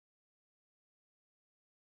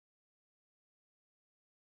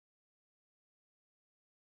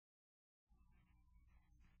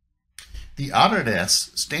The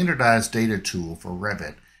Autodesk Standardized Data Tool for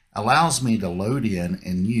Revit allows me to load in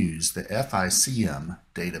and use the FICM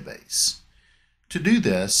database. To do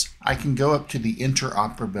this, I can go up to the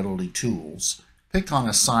Interoperability Tools, pick on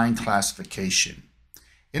Assign Classification.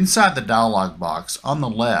 Inside the dialog box on the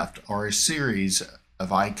left are a series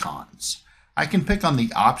of icons. I can pick on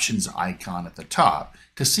the Options icon at the top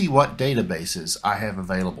to see what databases I have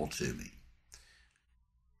available to me.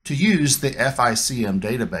 To use the FICM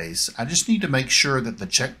database, I just need to make sure that the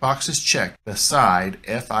checkbox is checked beside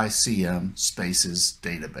FICM spaces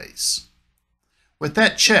database. With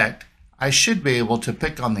that checked, I should be able to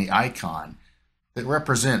pick on the icon that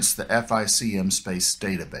represents the FICM space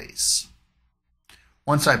database.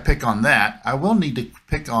 Once I pick on that, I will need to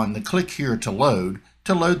pick on the click here to load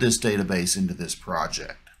this database into this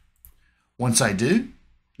project. Once I do,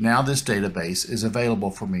 now this database is available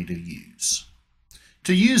for me to use.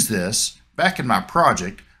 To use this, back in my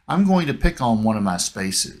project, I'm going to pick on one of my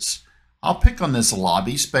spaces. I'll pick on this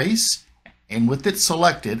lobby space, and with it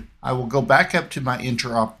selected, I will go back up to my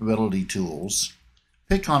Interoperability Tools,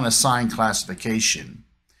 pick on Assign Classification,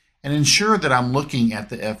 and ensure that I'm looking at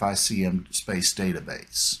the FICM space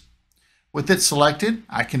database. With it selected,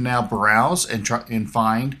 I can now browse and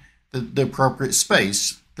find the appropriate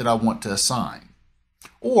space that I want to assign.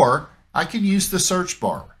 Or I can use the search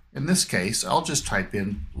bar. In this case, I'll just type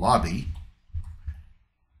in lobby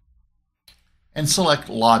and select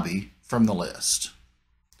lobby from the list.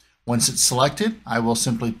 Once it's selected, I will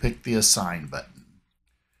simply pick the assign button.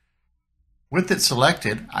 With it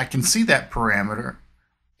selected, I can see that parameter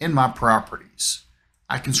in my properties.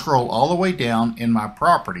 I can scroll all the way down in my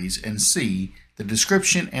properties and see the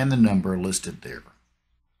description and the number listed there.